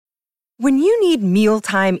When you need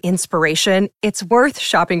mealtime inspiration, it's worth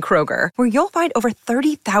shopping Kroger, where you'll find over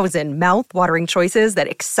 30,000 mouth-watering choices that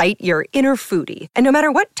excite your inner foodie. And no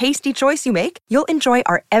matter what tasty choice you make, you'll enjoy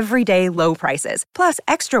our everyday low prices, plus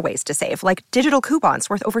extra ways to save, like digital coupons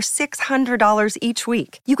worth over $600 each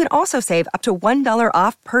week. You can also save up to $1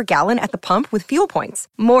 off per gallon at the pump with fuel points.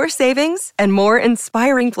 More savings and more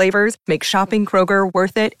inspiring flavors make shopping Kroger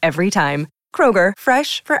worth it every time. Kroger,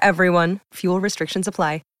 fresh for everyone. Fuel restrictions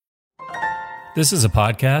apply. This is a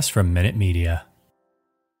podcast from Minute Media.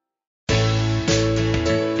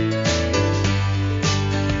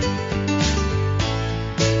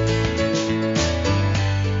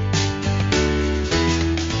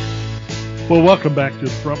 Well, welcome back to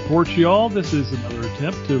the Front Porch, y'all. This is another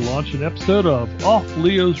attempt to launch an episode of Off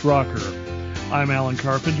Leo's Rocker. I'm Alan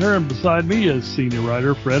Carpenter, and beside me is senior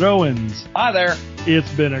writer Fred Owens. Hi there.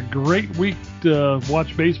 It's been a great week to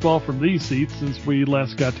watch baseball from these seats since we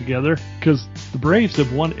last got together, because the Braves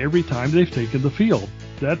have won every time they've taken the field.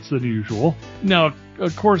 That's unusual. Now,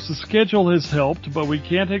 of course, the schedule has helped, but we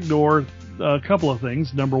can't ignore a couple of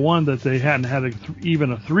things. Number one, that they hadn't had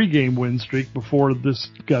even a 3-game win streak before this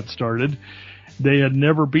got started. They had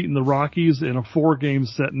never beaten the Rockies in a 4-game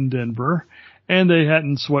set in Denver, and they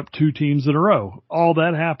hadn't swept 2 teams in a row. All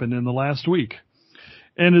that happened in the last week.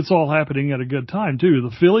 And it's all happening at a good time, too.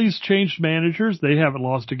 The Phillies changed managers. They haven't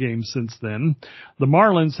lost a game since then. The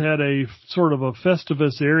Marlins had a sort of a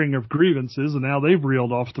Festivus airing of grievances, and now they've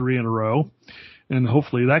reeled off 3 in a row. And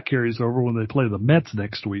hopefully that carries over when they play the Mets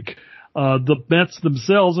next week. The Mets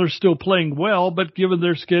themselves are still playing well, but given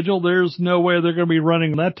their schedule, there's no way they're going to be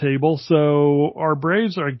running that table. So our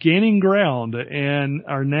Braves are gaining ground and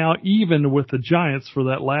are now even with the Giants for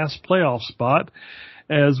that last playoff spot,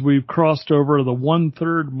 as we've crossed over the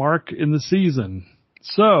 1/3 mark in the season.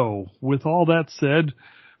 So, with all that said,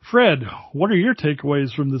 Fred, what are your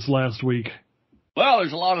takeaways from this last week? Well,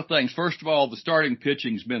 there's a lot of things. First of all, the starting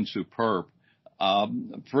pitching's been superb.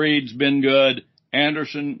 Fried's been good.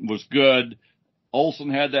 Anderson was good. Olsen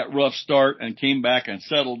had that rough start and came back and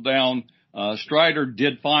settled down. Strider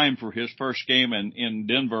did fine for his first game in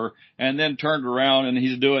Denver and then turned around, and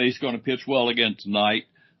he's going to pitch well again tonight.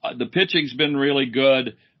 The pitching's been really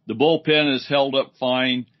good. The bullpen has held up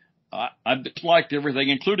fine. I've disliked everything,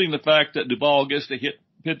 including the fact that Duvall gets to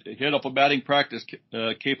hit up a batting practice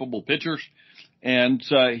capable pitchers, and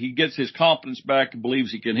he gets his confidence back and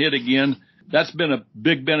believes he can hit again. That's been a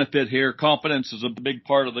big benefit here. Confidence is a big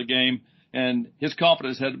part of the game, and his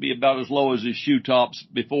confidence had to be about as low as his shoe tops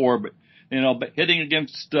before. But hitting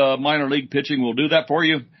against minor league pitching will do that for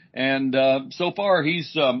you. And so far,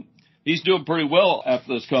 he's doing pretty well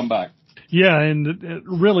after this comeback. Yeah, and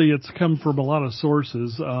it's come from a lot of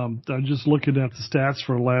sources. I'm just looking at the stats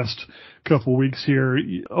for the last couple of weeks here.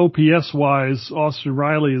 OPS-wise, Austin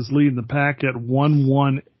Riley is leading the pack at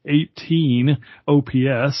 1,118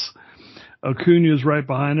 OPS. Acuna's right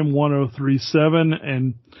behind him, 1,037.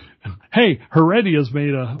 And, hey, Heredia's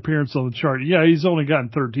made an appearance on the chart. Yeah, he's only gotten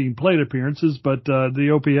 13 plate appearances, but the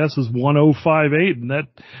OPS is 1,058 in that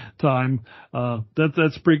time.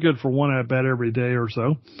 That's pretty good for one at-bat every day or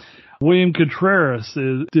so. William Contreras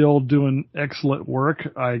is still doing excellent work.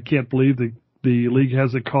 I can't believe the league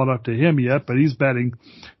hasn't caught up to him yet, but he's batting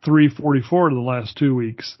 .344 the last 2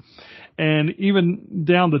 weeks. And even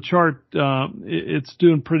down the chart, it's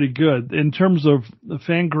doing pretty good. In terms of the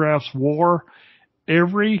Fangraphs WAR,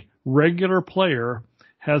 every regular player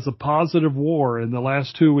has a positive WAR in the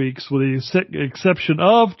last 2 weeks, with the exception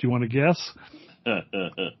of, do you want to guess?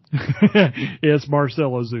 It's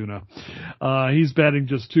Marcell Ozuna. He's batting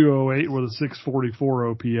just .208 with a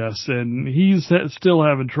 .644 OPS, and he's still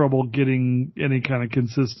having trouble getting any kind of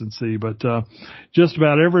consistency, but just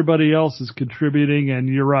about everybody else is contributing, and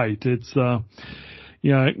you're right. It's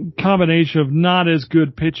combination of not as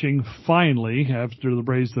good pitching finally, after the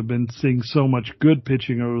Braves have been seeing so much good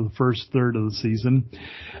pitching over the first third of the season.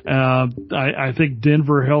 I think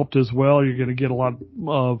Denver helped as well. You're going to get a lot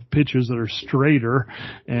of pitchers that are straighter,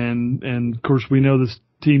 and of course we know this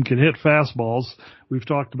team can hit fastballs. We've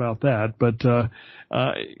talked about that, but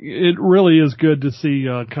it really is good to see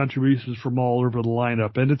contributions from all over the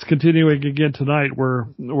lineup, and it's continuing again tonight. We're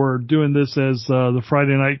doing this as the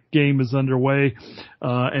Friday night game is underway,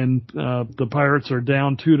 and the Pirates are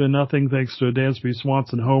down 2-0 thanks to a Dansby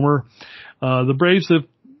Swanson homer. The Braves have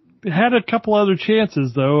had a couple other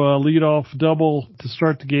chances, though. A leadoff double to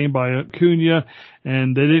start the game by Acuna,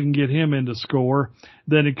 and they didn't get him in to score.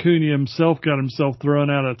 Then Acuna himself got himself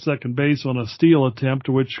thrown out at second base on a steal attempt,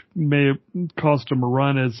 which may have cost him a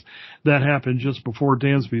run, as that happened just before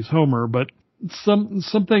Dansby's homer. But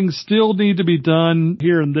some things still need to be done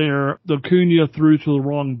here and there. Acuna threw to the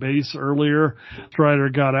wrong base earlier. Strider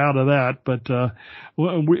got out of that, but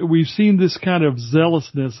we've seen this kind of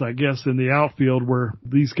zealousness, I guess, in the outfield where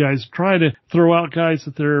these guys try to throw out guys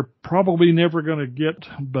that they're probably never going to get,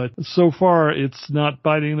 but so far it's not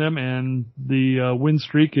biting them, and the win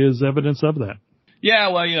streak is evidence of that. Yeah,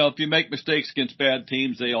 well, if you make mistakes against bad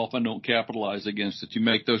teams, they often don't capitalize against it. You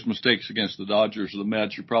make those mistakes against the Dodgers or the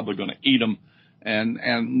Mets, you're probably going to eat them. And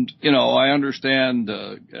I understand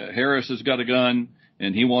Harris has got a gun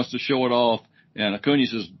and he wants to show it off. And Acuna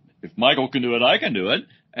says, if Michael can do it, I can do it.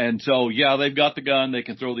 And so, yeah, they've got the gun. They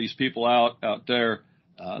can throw these people out there.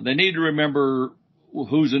 They need to remember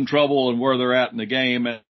who's in trouble and where they're at in the game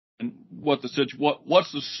and what's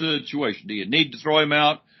the situation. Do you need to throw him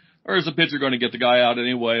out? Or is the pitcher going to get the guy out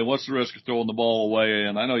anyway? What's the risk of throwing the ball away?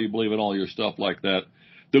 And I know you believe in all your stuff like that.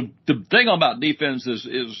 The thing about defense is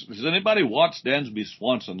has anybody watched Dansby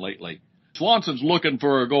Swanson lately? Swanson's looking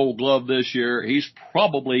for a Gold Glove this year. He's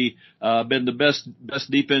probably been the best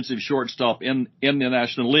defensive shortstop in the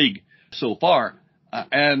National League so far.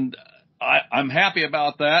 And I'm happy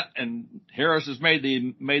about that. And Harris has made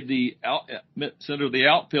the center of the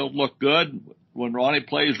outfield look good. When Ronnie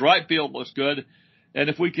plays right field, looks good. And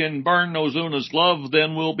if we can burn Ozuna's glove,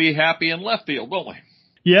 then we'll be happy in left field, won't we?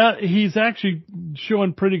 Yeah, he's actually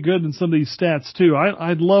showing pretty good in some of these stats too.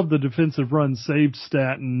 I love the defensive run saved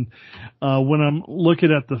stat, and when I'm looking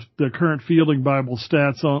at the current Fielding Bible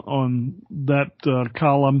stats on that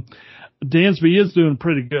column, Dansby is doing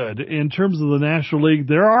pretty good. In terms of the National League,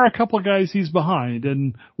 there are a couple of guys he's behind,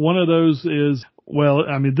 and one of those is,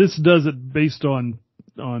 this does it based on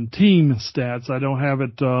team stats. I don't have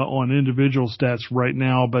it on individual stats right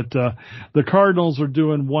now, but the Cardinals are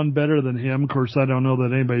doing one better than him. Of course, I don't know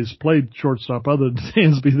that anybody's played shortstop other than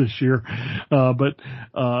Dansby this year, but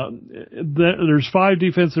there's 5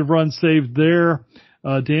 defensive runs saved there.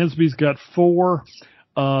 Dansby's got 4.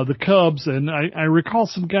 The Cubs, and I recall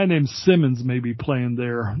some guy named Simmons maybe playing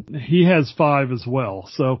there. He has 5 as well.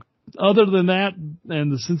 So other than that,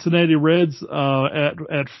 and the Cincinnati Reds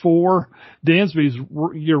at 4, Dansby's,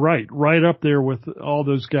 you're right up there with all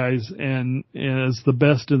those guys and is the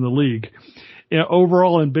best in the league.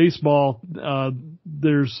 Overall in baseball,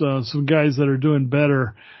 there's some guys that are doing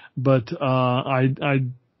better, but I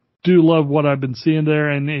do love what I've been seeing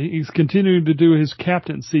there, and he's continuing to do his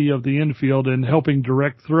captaincy of the infield and helping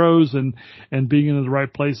direct throws and being in the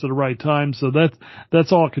right place at the right time. So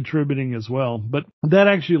that's all contributing as well. But that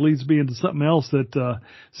actually leads me into something else that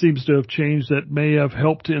seems to have changed that may have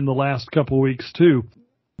helped in the last couple of weeks too.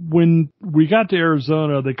 When we got to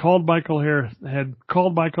Arizona, they had called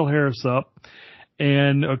Michael Harris up,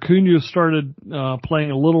 and Acuna started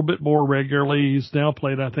playing a little bit more regularly. He's now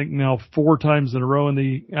played, I think, 4 times in a row in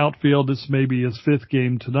the outfield. This may be his 5th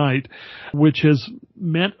game tonight, which has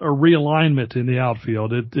meant a realignment in the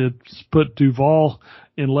outfield. It's put Duvall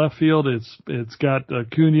in left field. It's got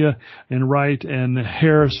Acuna in right and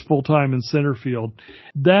Harris full-time in center field.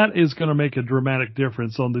 That is going to make a dramatic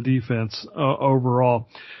difference on the defense overall.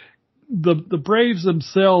 The Braves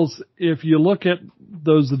themselves, if you look at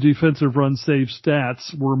the defensive run save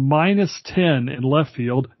stats, were -10 in left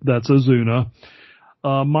field. That's Ozuna.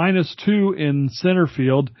 -2 in center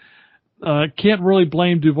field. Can't really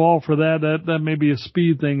blame Duvall for that. That may be a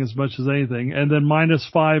speed thing as much as anything. And then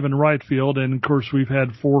 -5 in right field. And of course, we've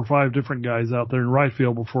had 4 or 5 different guys out there in right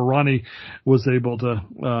field before Ronnie was able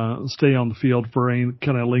to stay on the field for any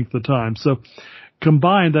kind of length of time. So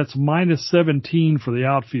combined, that's -17 for the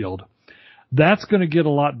outfield. That's going to get a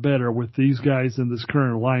lot better with these guys in this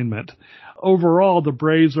current alignment. Overall, the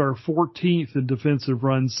Braves are 14th in defensive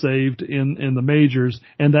runs saved in the majors,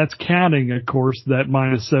 and that's counting, of course, that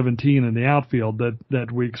 -17 in the outfield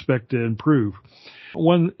that we expect to improve.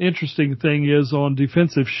 One interesting thing is on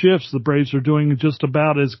defensive shifts, the Braves are doing just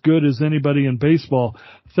about as good as anybody in baseball.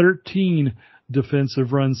 13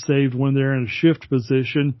 defensive runs saved when they're in a shift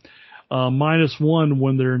position. -1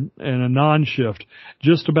 when they're in a non-shift.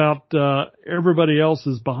 Just about everybody else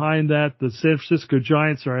is behind that. The San Francisco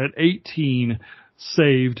Giants are at 18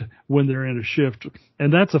 saved when they're in a shift.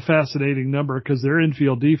 And that's a fascinating number because their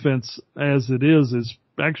infield defense, as it is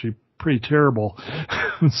actually pretty terrible.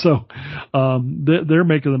 So they're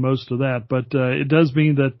making the most of that. But it does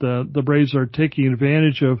mean that the Braves are taking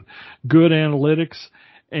advantage of good analytics,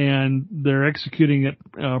 and they're executing it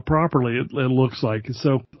properly, it looks like.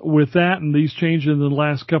 So with that and these changes in the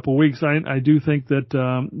last couple of weeks, I do think that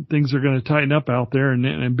things are going to tighten up out there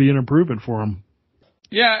and be an improvement for them.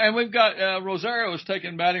 Yeah, and we've got Rosario was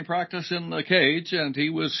taking batting practice in the cage, and he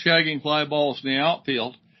was shagging fly balls in the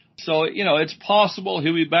outfield. So, it's possible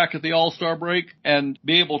he'll be back at the All-Star break and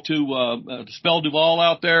be able to spell Duvall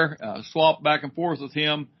out there, swap back and forth with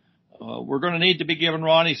him. We're going to need to be giving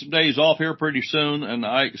Ronnie some days off here pretty soon, and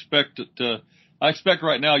I expect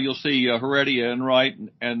right now you'll see Heredia in right,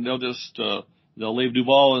 and they'll leave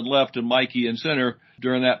Duvall in left and Mikey in center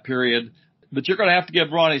during that period. But you're going to have to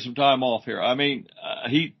give Ronnie some time off here. I mean,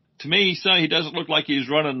 he doesn't look like he's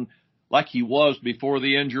running like he was before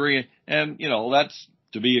the injury, and that's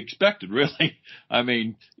to be expected, really. I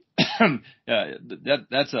mean,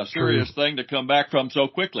 that's a serious thing to come back from so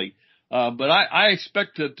quickly. But I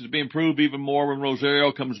expect it to be improved even more when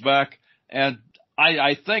Rosario comes back. And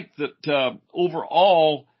I think that,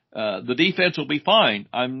 overall, the defense will be fine.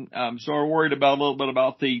 I'm sort of worried about a little bit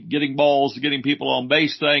about the getting balls, getting people on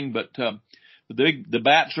base thing, but, the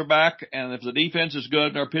bats are back. And if the defense is good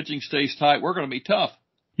and our pitching stays tight, we're going to be tough.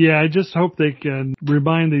 Yeah, I just hope they can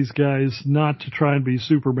remind these guys not to try and be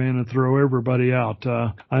Superman and throw everybody out.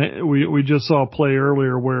 We just saw a play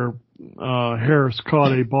earlier where Harris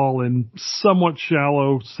caught a ball in somewhat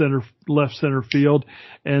shallow left center field,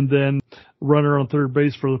 and then runner on third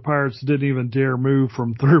base for the Pirates didn't even dare move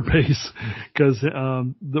from third base because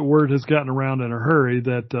the word has gotten around in a hurry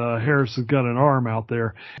that Harris has got an arm out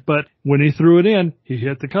there. But when he threw it in, he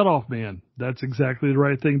hit the cutoff man. That's exactly the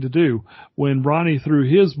right thing to do. When Ronnie threw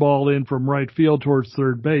his ball in from right field towards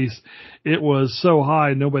third base, it was so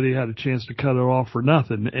high nobody had a chance to cut it off for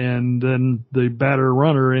nothing, and then the batter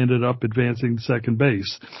runner ended up advancing to second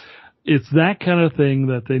base. It's that kind of thing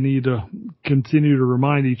that they need to continue to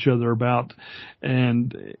remind each other about.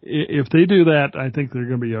 And if they do that, I think they're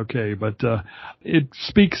going to be okay. But it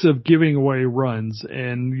speaks of giving away runs.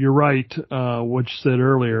 And you're right, what you said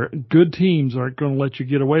earlier. Good teams aren't going to let you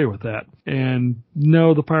get away with that. And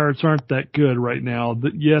no, the Pirates aren't that good right now.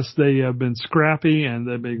 Yes, they have been scrappy and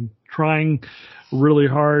they've been trying really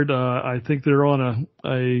hard. I think they're on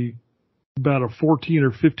about a 14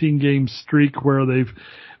 or 15 game streak where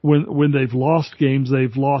when they've lost games,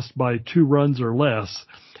 they've lost by 2 runs or less.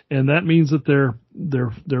 And that means that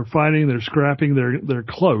they're fighting, they're scrapping, they're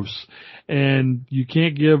close. And you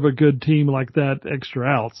can't give a good team like that extra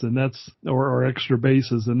outs, and or extra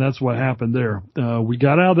bases, and that's what happened there. We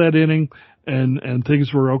got out of that inning and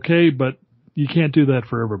things were okay, but you can't do that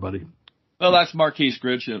for everybody. Well, that's Marquise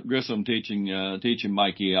Grissom teaching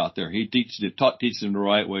Mikey out there. He teaches him the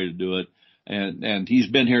right way to do it. And he's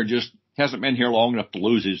been here hasn't been here long enough to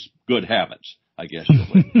lose his good habits, I guess.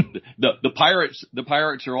 The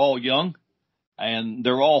Pirates are all young, and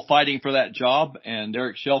they're all fighting for that job, and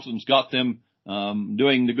Derek Shelton's got them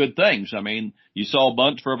doing the good things. I mean, you saw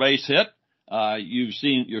bunt for a base hit.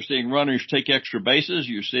 You're seeing runners take extra bases.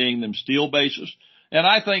 You're seeing them steal bases. And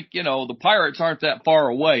I think, the Pirates aren't that far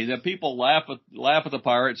away. That people laugh at the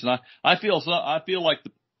Pirates, and I feel like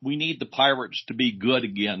we need the Pirates to be good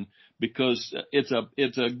again, because it's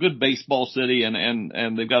a good baseball city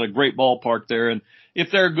and they've got a great ballpark there. And if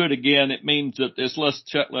they're good again, it means that it's less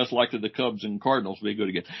likely the Cubs and Cardinals will be good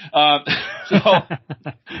again. I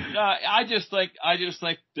just think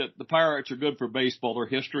that the Pirates are good for baseball. Their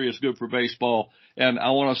history is good for baseball, and I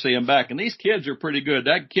want to see them back. And these kids are pretty good.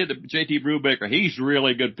 That kid, JT Brubaker, he's a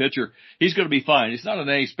really good pitcher. He's going to be fine. He's not an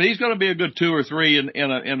ace, but he's going to be a good 2 or 3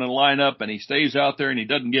 in a lineup, and he stays out there and he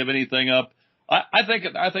doesn't give anything up. I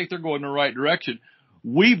think they're going in the right direction.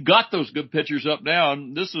 We've got those good pitchers up now,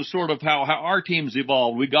 and this is sort of how our team's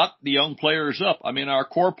evolved. We got the young players up. I mean, our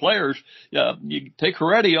core players, you take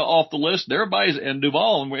Heredia off the list, and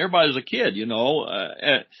Duvall, and everybody's a kid,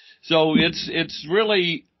 so it's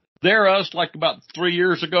really, they're us like about 3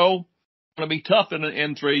 years ago. It's going to be tough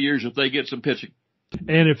in 3 years if they get some pitching.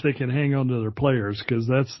 And if they can hang on to their players, because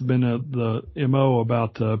that's been the MO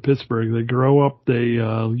about Pittsburgh. They grow up, they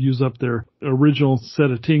use up their original set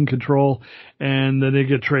of team control, and then they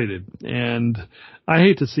get traded. And I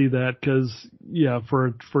hate to see that because,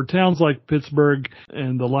 for towns like Pittsburgh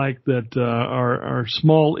and the like that are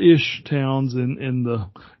small-ish towns in the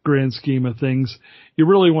grand scheme of things, you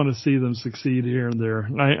really want to see them succeed here and there.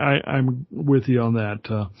 I'm with you on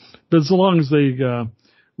that. But as long as they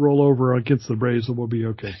roll over against the Braves, it will be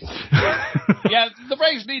okay. Yeah, the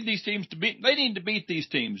Braves need these teams to beat. They need to beat these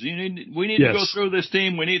teams. We need to go through this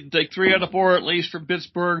team. We need to take 3 out of 4 at least from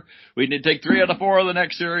Pittsburgh. We need to take 3 out of 4 of the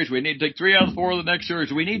next series. We need to take 3 out of 4 of the next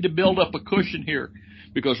series. We need to build up a cushion here,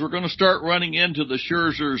 because we're going to start running into the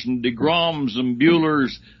Scherzers and DeGroms and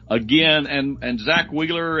Buehlers again, and Zach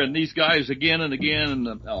Wheeler and these guys again and again,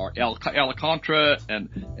 and Alcantara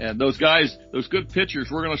and those guys, those good pitchers.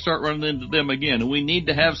 We're going to start running into them again, and we need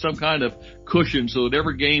to have some kind of cushion so that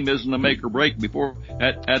every game isn't a make or break before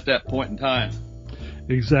at that point in time.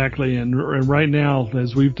 Exactly. And right now,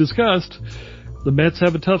 as we've discussed, the Mets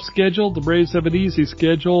have a tough schedule. The Braves have an easy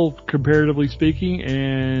schedule, comparatively speaking,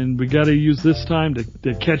 and we got to use this time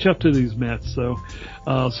to catch up to these Mets. So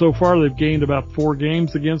far they've gained about 4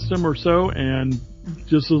 games against them or so, and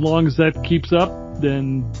just as long as that keeps up,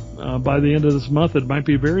 then by the end of this month, it might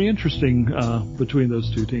be very interesting between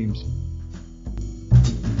those two teams.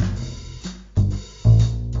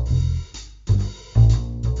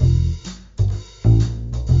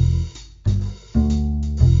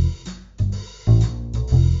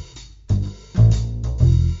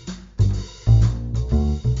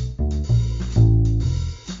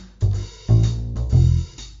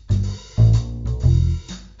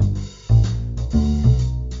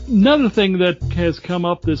 Another thing that has come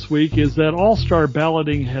up this week is that All-Star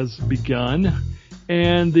balloting has begun,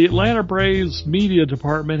 and the Atlanta Braves media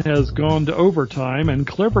department has gone to overtime and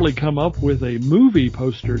cleverly come up with a movie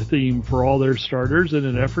poster theme for all their starters in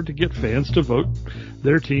an effort to get fans to vote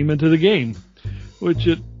their team into the game, which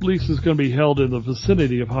at least is going to be held in the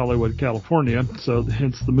vicinity of Hollywood, California, so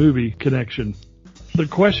hence the movie connection. The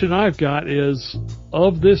question I've got is,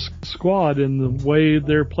 of this squad in the way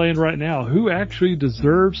they're playing right now, who actually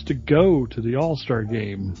deserves to go to the All-Star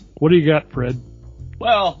game? What do you got, Fred?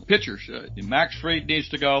 Well, pitchers. Max Fried needs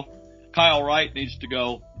to go. Kyle Wright needs to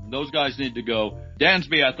go. Those guys need to go.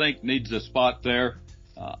 Dansby, I think, needs a spot there.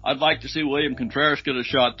 I'd like to see William Contreras get a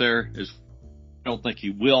shot there. I don't think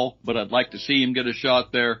he will, but I'd like to see him get a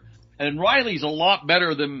shot there. And Riley's a lot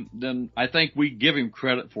better than I think we give him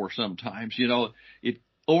credit for sometimes. You know,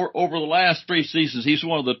 over the last 3 seasons, he's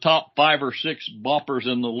one of the top 5 or 6 boppers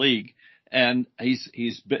in the league. And his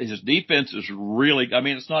defense is really, I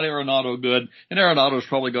mean, it's not Arenado good, and Arenado's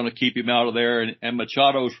probably going to keep him out of there, and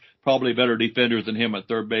Machado's probably a better defender than him at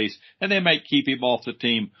third base, and they might keep him off the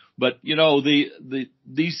team. But, you know, the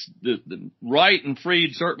Wright and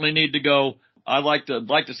Fried certainly need to go. I'd like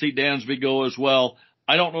to see Dansby go as well.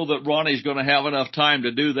 I don't know that Ronnie's going to have enough time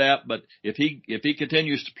to do that, but if he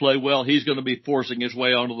continues to play well, he's going to be forcing his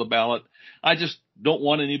way onto the ballot. I just don't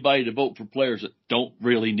want anybody to vote for players that don't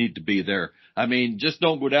really need to be there. I mean, just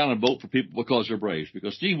don't go down and vote for people because they're Braves.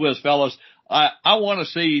 Because, gee whiz, fellas, I want to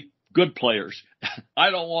see good players. I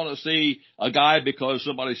don't want to see a guy because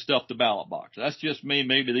somebody stuffed the ballot box. That's just me.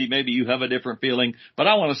 Maybe you have a different feeling, but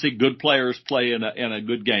I want to see good players play in a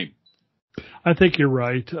good game. I think you're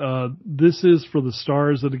right. This is for the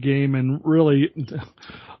stars of the game, and really,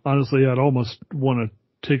 honestly, I'd almost want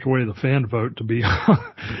to take away the fan vote to be.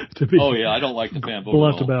 Oh yeah, I don't like the fan vote.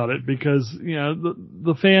 Blunt about it, because you know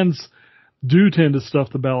the fans do tend to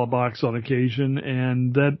stuff the ballot box on occasion,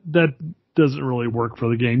 and that doesn't really work for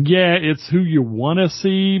the game. Yeah, it's who you want to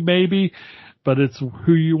see, maybe, but it's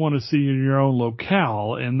who you want to see in your own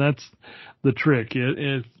locale, and that's the trick.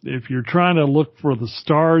 If you're trying to look for the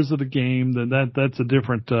stars of the game, then that's a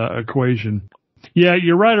different equation. Yeah,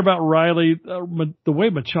 you're right about Riley. The way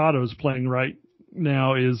Machado is playing right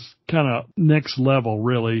now is kind of next level,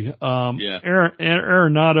 really. Yeah.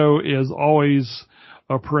 Arenado is always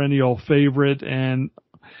a perennial favorite and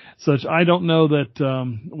such. I don't know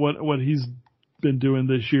that what he's been doing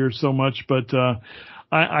this year so much, but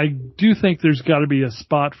I do think there's got to be a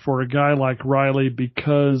spot for a guy like Riley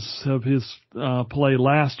because of his play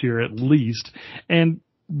last year at least. And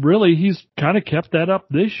really, he's kind of kept that up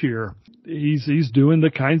this year. He's doing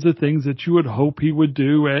the kinds of things that you would hope he would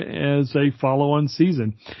do as a follow-on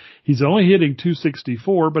season. He's only hitting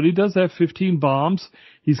 .264, but he does have 15 bombs.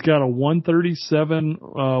 He's got a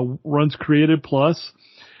 137 runs created plus.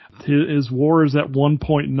 His WAR is at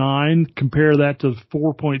 1.9. Compare that to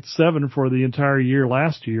 4.7 for the entire year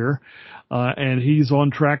last year, and he's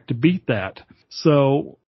on track to beat that.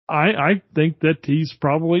 So I think that he's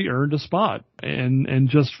probably earned a spot, and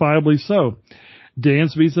justifiably so.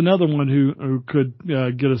 Dansby's another one who could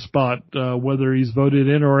get a spot, whether he's voted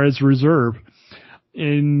in or as reserve.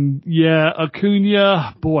 And yeah,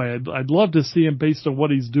 Acuna, boy, I'd love to see him based on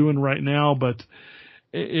what he's doing right now, but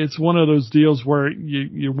it's one of those deals where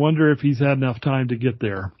you wonder if he's had enough time to get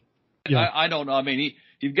there. Yeah. I don't know. I mean,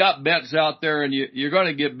 you've got Betts out there, and you're going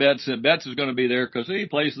to get Betts, and Betts is going to be there because he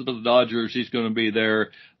plays for the Dodgers. He's going to be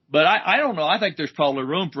there. But I don't know. I think there's probably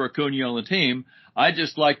room for Acuna on the team. I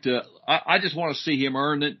just want to see him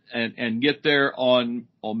earn it and get there on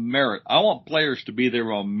merit. I want players to be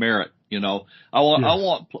there on merit. You know, I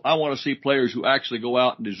want to see players who actually go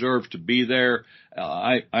out and deserve to be there.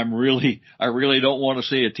 I really don't want to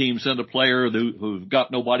see a team send a player who's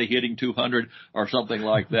got nobody hitting 200 or something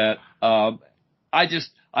like that.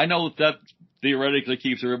 I know that theoretically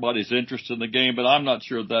keeps everybody's interest in the game, but I'm not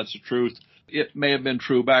sure that's the truth. It may have been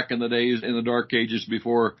true back in the days, in the dark ages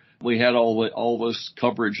before we had all this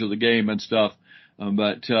coverage of the game and stuff.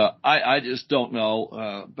 But I just don't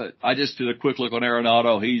know. But I just did a quick look on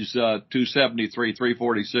Arenado. He's 273,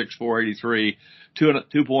 346, 483,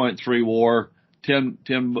 2.3 WAR, 10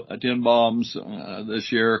 bombs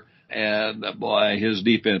this year. And boy, his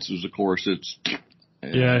defenses, of course, it's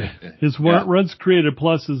his runs created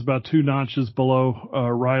plus is about 2 notches below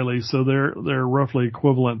Riley, so they're roughly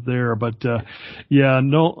equivalent there. But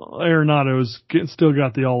Arenado's still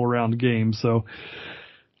got the all around game. So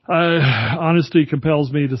honesty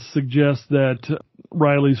compels me to suggest that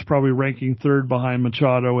Riley's probably ranking third behind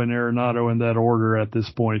Machado and Arenado in that order at this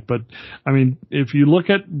point. But I mean, if you look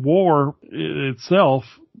at WAR itself,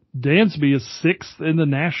 Dansby is 6th in the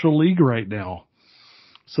National League right now.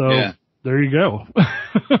 So there you go.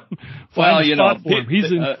 Well,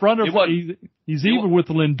 he's in front of he's even with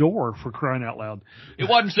Lindor, for crying out loud. It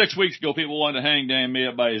wasn't 6 weeks ago people wanted to hang Dan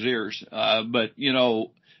Mia by his ears. But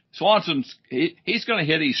Swanson's he's going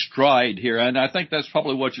to hit his stride here, and I think that's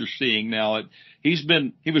probably what you're seeing now. He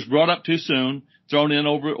was brought up too soon, thrown in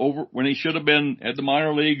over when he should have been at the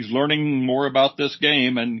minor leagues, learning more about this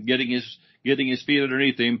game and getting his feet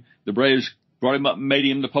underneath him. The Braves brought him up and made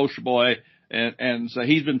him the poster boy, and so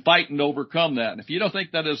he's been fighting to overcome that. And if you don't think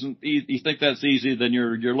you think that's easy, then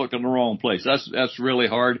you're looking in the wrong place. That's really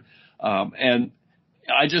hard. And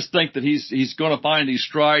I just think that he's going to find his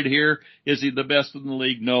stride here. Is he the best in the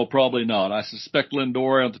league? No, probably not. I suspect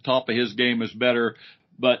Lindor at the top of his game is better,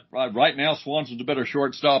 but right now Swanson's a better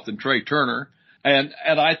shortstop than Trey Turner. And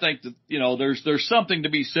I think that, there's something to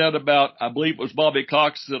be said about, I believe it was Bobby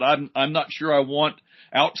Cox, that I'm not sure I want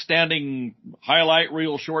outstanding highlight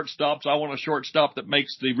reel shortstops. I want a shortstop that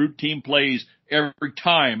makes the routine plays every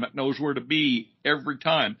time, that knows where to be every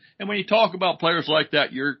time. And when you talk about players like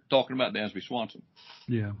that, you're talking about Dansby Swanson.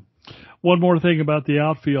 Yeah. One more thing about the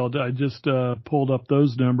outfield. I just pulled up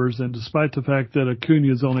those numbers, and despite the fact that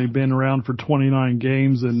Acuna's only been around for 29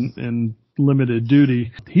 games and limited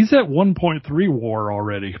duty, he's at 1.3 WAR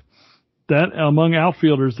already. That among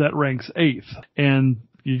outfielders, that ranks 8th. And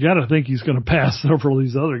you got to think he's going to pass several of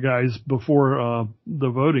these other guys before the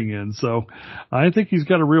voting ends. So I think he's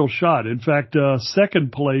got a real shot. In fact,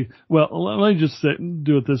 second place, well, let me just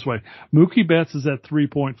do it this way. Mookie Betts is at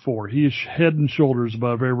 3.4. He is head and shoulders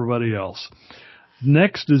above everybody else.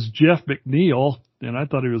 Next is Jeff McNeil, and I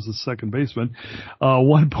thought he was the second baseman,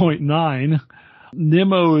 1.9.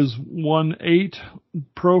 Nimmo is 1.8.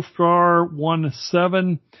 Profar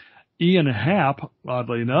 1.7. Ian Happ,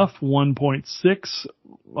 oddly enough, 1.6.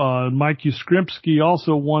 Mike Yastrzemski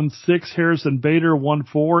also 1.6. Harrison Bader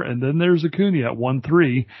 1.4. And then there's Acuna at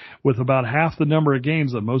 1.3 with about half the number of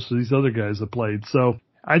games that most of these other guys have played. So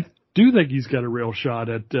I do think he's got a real shot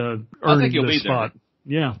at earning this spot.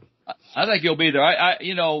 Yeah. I think he'll be there.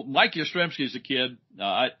 Mike Yastrzemski is a kid.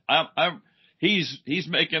 He's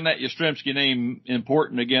making that Yastrzemski name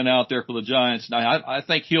important again out there for the Giants. Now, I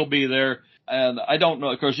think he'll be there. And I don't know,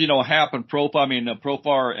 of course, Happ and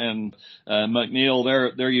Profar and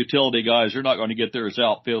McNeil, they're utility guys. They're not going to get there as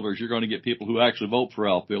outfielders. You're going to get people who actually vote for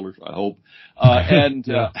outfielders, I hope. And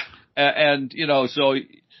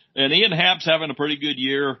Ian Happ's having a pretty good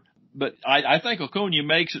year, but I think Acuna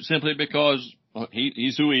makes it simply because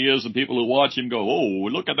he's who he is, and people who watch him go, oh,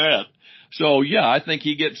 look at that. So, yeah, I think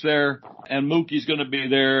he gets there, and Mookie's going to be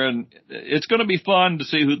there, and it's going to be fun to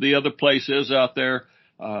see who the other place is out there.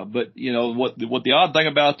 But what the odd thing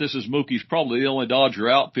about this is Mookie's probably the only Dodger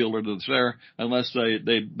outfielder that's there, unless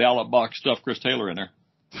they ballot box stuff Chris Taylor in there.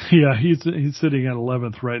 Yeah, he's sitting at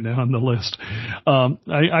 11th right now on the list.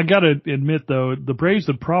 I got to admit though, the Braves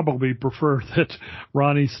would probably prefer that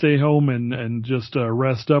Ronnie stay home and just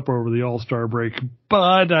rest up over the All-Star break,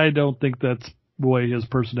 but I don't think that's the way his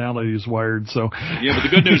personality is wired. So yeah, but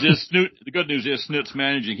the good news is Snit's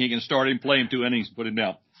managing. He can start him, play him 2 innings, and put him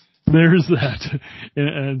down. There's that,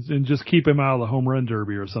 and just keep him out of the home run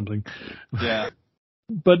derby or something. Yeah.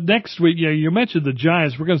 But next week, you mentioned the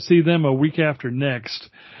Giants. We're going to see them a week after next.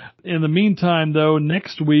 In the meantime, though,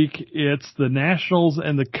 next week it's the Nationals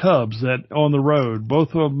and the Cubs on the road. Both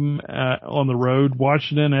of them on the road,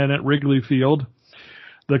 Washington and at Wrigley Field.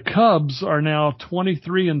 The Cubs are now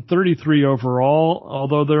 23-33 overall,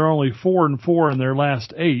 although they're only 4-4 in their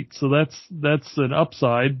last 8. So that's an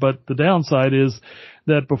upside. But the downside is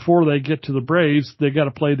that before they get to the Braves, they got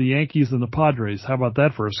to play the Yankees and the Padres. How about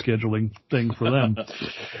that for a scheduling thing for them?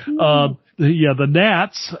 The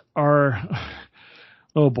Nats are,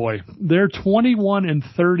 oh boy, they're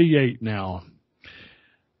 21-38 now.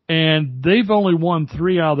 And they've only won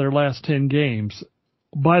 3 out of their last 10 games.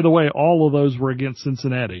 By the way, all of those were against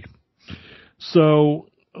Cincinnati. So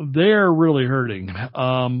they're really hurting.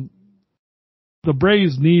 the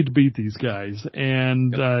Braves need to beat these guys.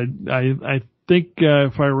 And I think,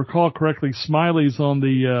 if I recall correctly, Smiley's on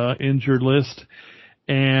the injured list,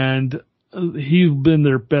 and he's been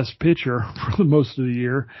their best pitcher for most of the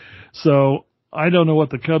year. So I don't know what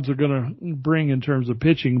the Cubs are going to bring in terms of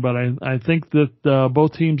pitching, but I think that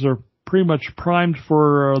both teams are pretty much primed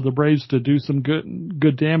for the Braves to do some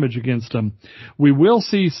good damage against them. We will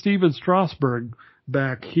see Steven Strasburg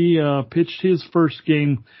back. He pitched his first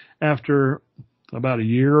game after about a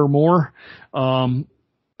year or more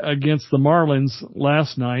against the Marlins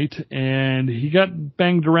last night, and he got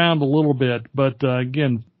banged around a little bit, but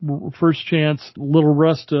again, first chance, little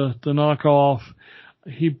rust to knock off.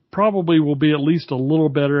 He probably will be at least a little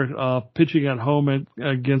better pitching at home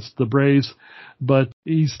against the Braves, but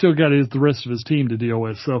he's still got the rest of his team to deal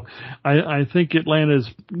with. So I think Atlanta is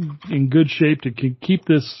in good shape to keep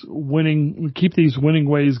these winning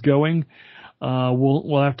ways going.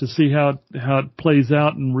 We'll have to see how it plays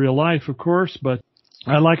out in real life, of course, but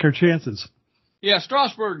I like our chances. Yeah,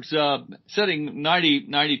 Strasburg's sitting 90,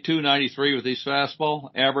 92, 93 with his fastball,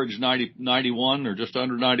 average 90, 91 or just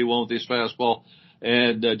under 91 with his fastball.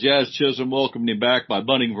 And Jazz Chisholm welcomed him back by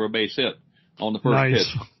bunting for a base hit on the first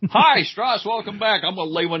pitch. Hi, Strauss, welcome back. I'm going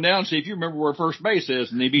to lay one down and see if you remember where first base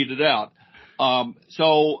is, and he beat it out. And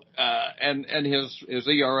his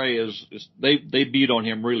ERA is they beat on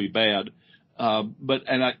him really bad.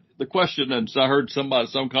 The question, and so I heard some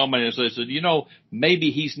comment, and they said,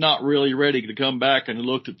 maybe he's not really ready to come back, and he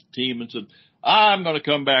looked at the team and said, I'm going to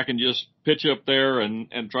come back and just pitch up there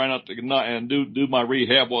and try not to do my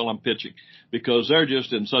rehab while I'm pitching, because they're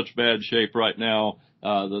just in such bad shape right now.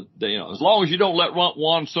 As long as you don't let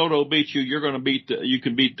Juan Soto beat you, you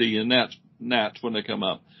can beat the Nats when they come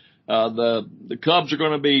up. The Cubs are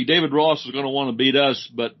going to be, David Ross is going to want to beat us,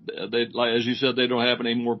 but as you said, they don't have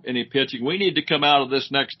any pitching. We need to come out of this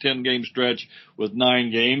next 10 game stretch with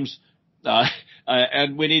 9 games.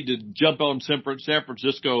 And we need to jump on San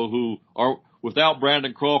Francisco, who are without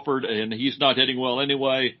Brandon Crawford, and he's not hitting well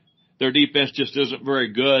anyway. Their defense just isn't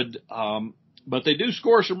very good. But they do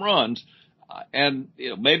score some runs. And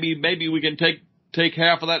maybe we can take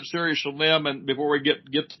half of that series from them, and before we get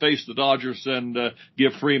to face the Dodgers and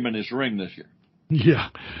give Freeman his ring this year. Yeah.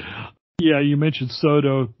 Yeah, you mentioned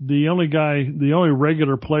Soto. The only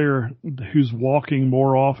regular player who's walking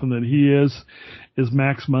more often than he is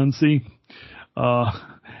Max Muncy.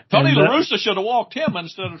 Tony La Russa should have walked him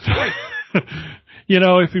instead of Trey.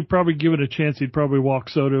 If he'd probably given a chance, he'd probably walk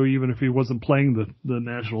Soto even if he wasn't playing the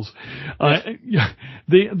Nationals.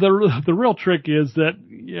 The real trick is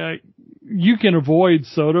that you can avoid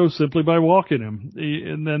Soto simply by walking him.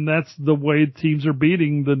 And then that's the way teams are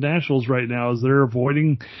beating the Nationals right now, is they're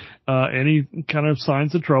avoiding any kind of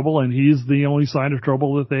signs of trouble, and he's the only sign of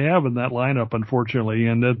trouble that they have in that lineup, unfortunately.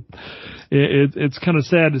 And it's kind of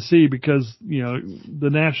sad to see, because, the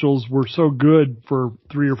Nationals were so good for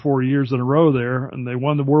 3 or 4 years in a row there, and they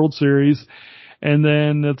won the World Series. And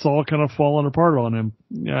then it's all kind of falling apart on him.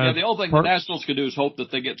 The only thing the Nationals can do is hope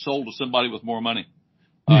that they get sold to somebody with more money.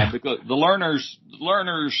 Because the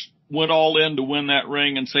Lerners went all in to win that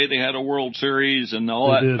ring and say they had a World Series, and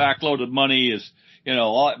all that backloaded money is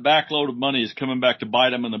coming back to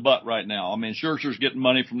bite them in the butt right now. I mean, Scherzer's getting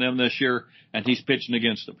money from them this year, and he's pitching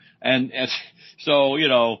against them. And so,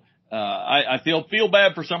 I feel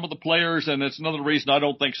bad for some of the players, and it's another reason I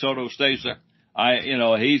don't think Soto stays there.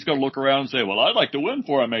 He's going to look around and say, well, I'd like to win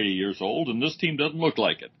for I'm 80 years old, and this team doesn't look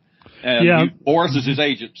like it. And Boris is his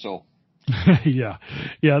agent, so. Yeah.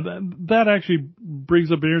 That actually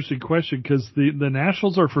brings up an interesting question, because the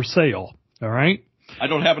Nationals are for sale. All right. I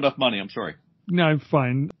don't have enough money. I'm sorry. No, I'm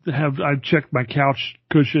fine. I've checked my couch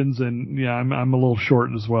cushions, and I'm a little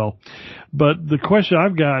short as well. But the question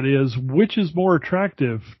I've got is, which is more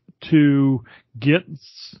attractive, to get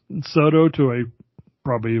Soto to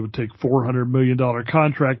probably it would take $400 million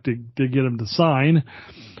contract to get him to sign,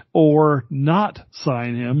 or not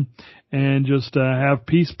sign him and just have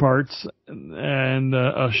piece parts and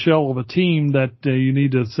a shell of a team that you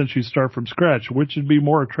need to essentially start from scratch? Which would be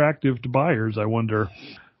more attractive to buyers, I wonder?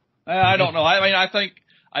 I don't know. I mean, I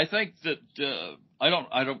think that I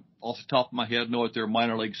don't off the top of my head know what their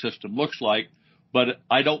minor league system looks like, but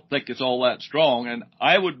I don't think it's all that strong. And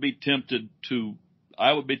I would be tempted to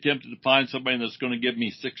find somebody that's going to give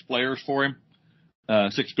me 6 players for him,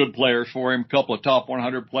 6 good players for him, a couple of top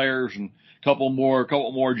 100 players, and a couple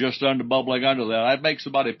more just bubbling under that. I'd make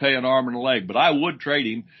somebody pay an arm and a leg, but I would trade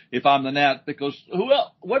him if I'm the Nats, because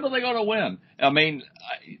when are they going to win? I mean,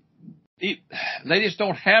 they just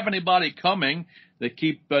don't have anybody coming. They're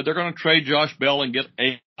going to trade Josh Bell and get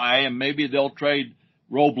a guy, and maybe they'll trade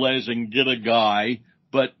Robles and get a guy,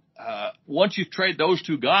 but once you trade those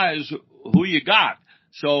two guys, who you got?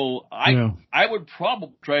 So I would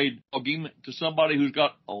probably trade Augie to somebody who's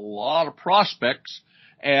got a lot of prospects.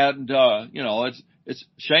 And, it's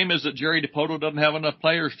shame is that Jerry Dipoto doesn't have enough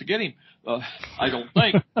players to get him. I don't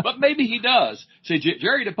think, but maybe he does. See,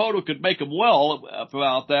 Jerry Dipoto could make him well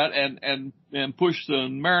about that and push the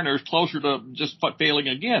Mariners closer to just failing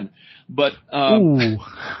again. But I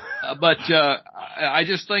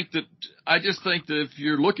just think that if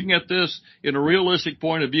you're looking at this in a realistic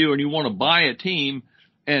point of view and you want to buy a team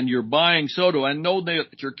and you're buying Soto, I know that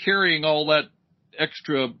you're carrying all that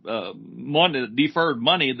extra money, deferred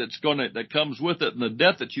money that comes with it, and the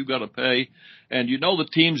debt that you got to pay, and you know the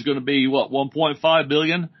team's going to be $1.5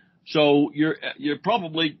 billion. So you're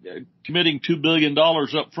probably committing $2 billion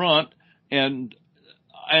up front, and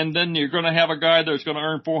then you're going to have a guy that's going to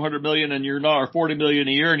earn $400 million and you're not, or $40 million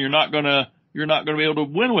a year, and you're not going to be able to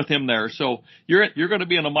win with him there. So you're going to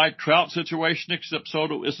be in a Mike Trout situation, except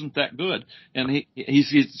Soto isn't that good, and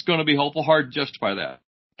he's going to be awful hard to justify that.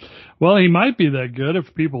 Well, he might be that good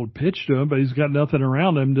if people would pitch to him, but he's got nothing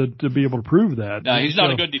around him to be able to prove that. No, he's not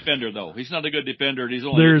a good defender, though. He's not a good defender. He's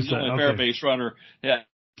only a fair base runner. Yeah,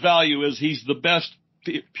 his value is he's the best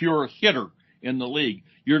pure hitter in the league.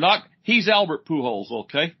 He's Albert Pujols,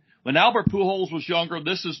 okay? When Albert Pujols was younger,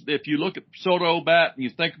 if you look at Soto bat and you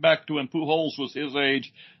think back to when Pujols was his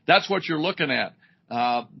age, that's what you're looking at.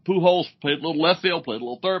 Pujols played a little left field, played a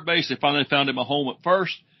little third base. They finally found him a home at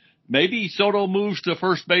first. Maybe Soto moves to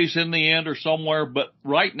first base in the end or somewhere, but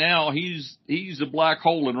right now he's a black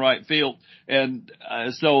hole in right field. And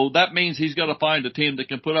so that means he's got to find a team that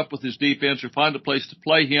can put up with his defense or find a place to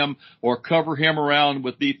play him or cover him around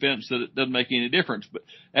with defense that it doesn't make any difference. But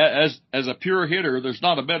as a pure hitter, there's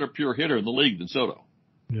not a better pure hitter in the league than Soto.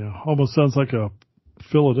 Yeah, almost sounds like a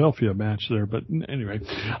Philadelphia match there, but anyway.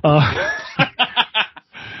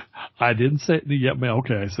 I didn't say yeah,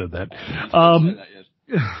 okay, I said that.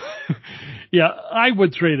 Yeah, I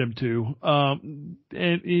would trade him too. And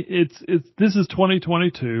this is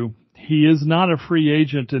 2022. He is not a free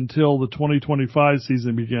agent until the 2025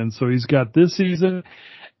 season begins. So he's got this season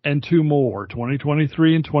and two more,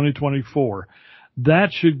 2023 and 2024.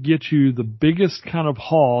 That should get you the biggest kind of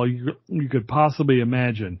haul you could possibly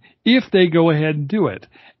imagine if they go ahead and do it.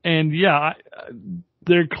 And yeah,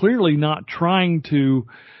 they're clearly not trying to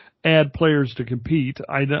add players to compete.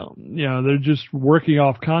 They're just working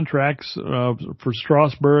off contracts for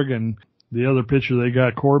Strasburg and the other pitcher they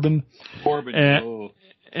got, Corbin.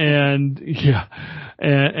 And even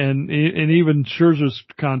Scherzer's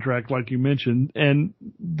contract, like you mentioned, and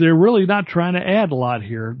they're really not trying to add a lot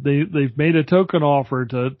here. They've made a token offer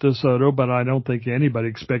to Soto, but I don't think anybody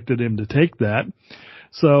expected him to take that.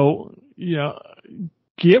 So,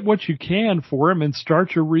 get what you can for him and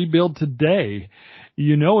start your rebuild today.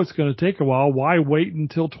 You know it's going to take a while. Why wait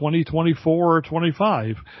until 2024 or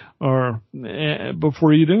 25 or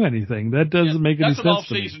before you do anything? That doesn't make any sense to me. That's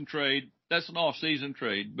an off-season trade. That's an off-season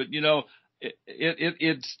trade. But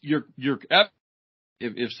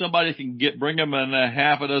if somebody can bring them in a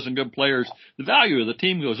half a dozen good players, the value of the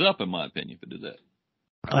team goes up, in my opinion, if you do that.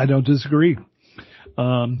 I don't disagree.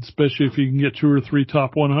 Especially if you can get 2 or 3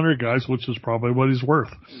 top 100 guys, which is probably what he's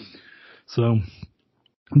worth. So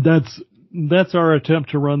that's our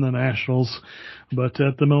attempt to run the Nationals, but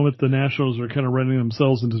at the moment the Nationals are kind of running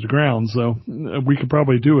themselves into the ground, so we could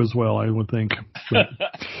probably do as well, I would think.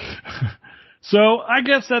 So I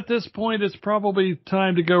guess at this point it's probably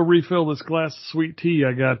time to go refill this glass of sweet tea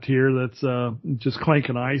I got here that's just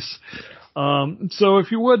clanking ice. So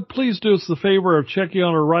if you would, please do us the favor of checking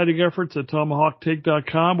out our writing efforts at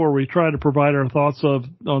TomahawkTake.com, where we try to provide our thoughts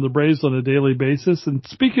on the Braves on a daily basis. And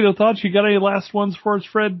speaking of thoughts, you got any last ones for us,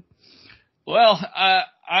 Fred? Well,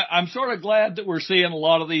 I'm sort of glad that we're seeing a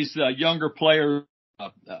lot of these younger players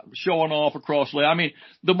showing off across the league. I mean,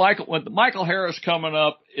 Michael Harris coming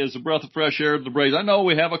up is a breath of fresh air to the Braves. I know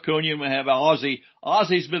we have Acuna and we have Ozzie.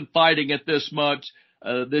 Ozzie's been fighting it this much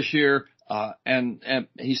this year, and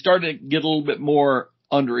he's starting to get a little bit more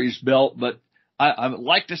under his belt. But I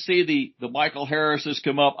like to see the Michael Harrises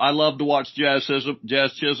come up. I love to watch Jazz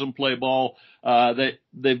Chisholm play ball.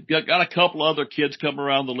 They've got a couple other kids come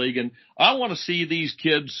around the league, and I want to see these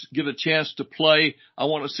kids get a chance to play. I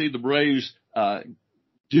want to see the Braves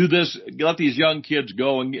do this, let these young kids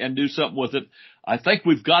go and do something with it. I think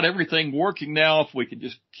we've got everything working now if we can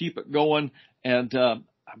just keep it going. And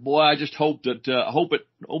boy, I just hope that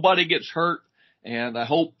nobody gets hurt. And I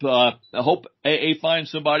hope AA finds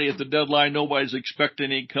somebody at the deadline nobody's expecting.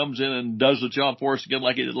 He comes in and does the job for us again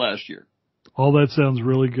like he did last year. All that sounds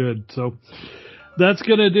really good. So That's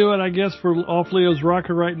going to do it, I guess, for Off Leo's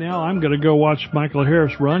Rocker right now. I'm going to go watch Michael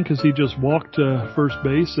Harris run because he just walked to first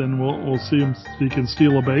base, and we'll see him if he can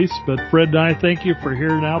steal a base. But Fred and I thank you for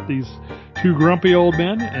hearing out these two grumpy old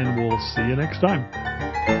men, and we'll see you next time.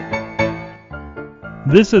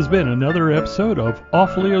 This has been another episode of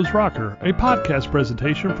Off Leo's Rocker, a podcast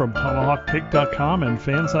presentation from TomahawkTake.com and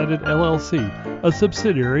Fansided LLC, a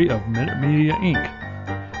subsidiary of Minute Media, Inc.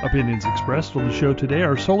 Opinions expressed on the show today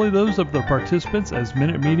are solely those of the participants, as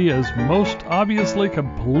Minute Media is most obviously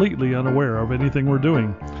completely unaware of anything we're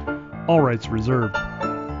doing. All rights reserved.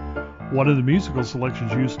 One of the musical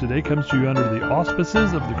selections used today comes to you under the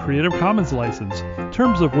auspices of the Creative Commons license,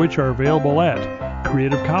 terms of which are available at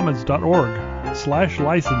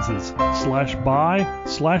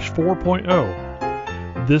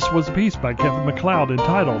creativcommons.org/licenses/by/4.0. This was a piece by Kevin MacLeod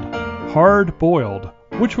entitled Hard Boiled,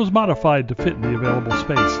 which was modified to fit in the available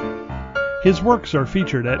space. His works are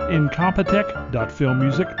featured at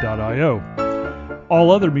incompetech.filmmusic.io.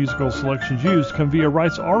 All other musical selections used come via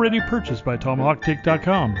rights already purchased by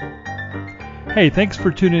TomahawkTake.com. Hey, thanks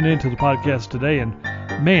for tuning in to the podcast today, and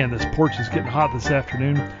man, this porch is getting hot this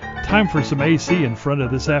afternoon. Time for some AC in front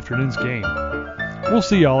of this afternoon's game. We'll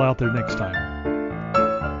see y'all out there next time.